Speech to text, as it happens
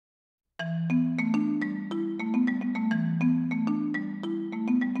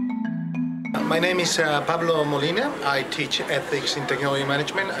My name is Pablo Molina. I teach ethics in technology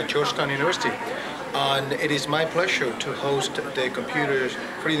management at Georgetown University. And it is my pleasure to host the Computer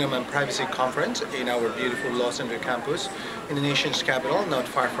Freedom and Privacy Conference in our beautiful Los Angeles campus in the nation's capital, not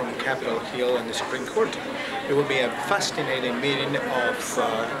far from Capitol Hill and the Supreme Court. It will be a fascinating meeting of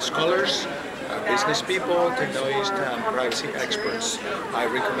scholars, business people, technologists, and privacy experts. I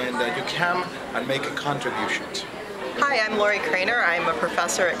recommend that you come and make a contribution. Hi, I'm Lori Craner. I'm a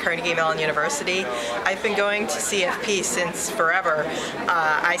professor at Carnegie Mellon University. I've been going to CFP since forever.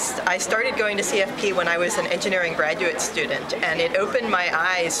 I started going to CFP when I was an engineering graduate student, and it opened my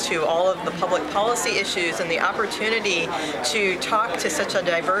eyes to all of the public policy issues and the opportunity to talk to such a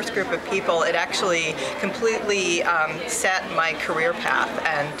diverse group of people. It actually completely set my career path,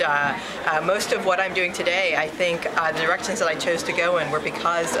 and most of what I'm doing today, I think the directions that I chose to go in were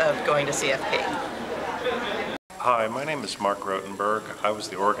because of going to CFP. Hi, my name is Mark Rotenberg. I was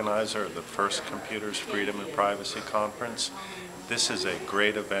the organizer of the first Computers, Freedom and Privacy Conference. This is a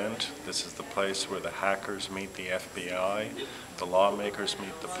great event. This is the place where the hackers meet the FBI, the lawmakers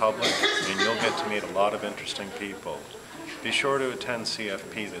meet the public, and you'll get to meet a lot of interesting people. Be sure to attend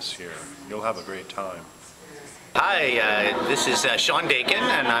CFP this year. You'll have a great time. Hi, this is Sean Dakin,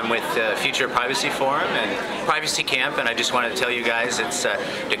 and I'm with Future Privacy Forum and Privacy Camp, and I just wanted to tell you guys it's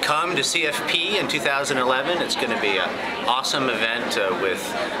to come to CFP in 2011. It's going to be an awesome event with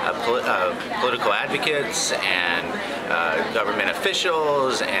political advocates and government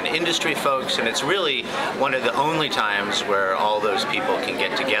officials and industry folks, and it's really one of the only times where all those people can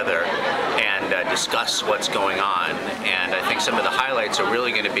get together and discuss what's going on. And I think some of the highlights are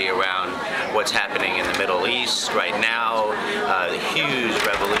really going to be around what's happening in the Middle East right now, the huge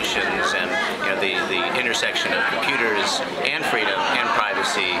revolutions, and the intersection of computers and freedom and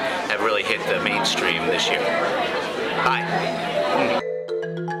privacy have really hit the mainstream this year. Bye.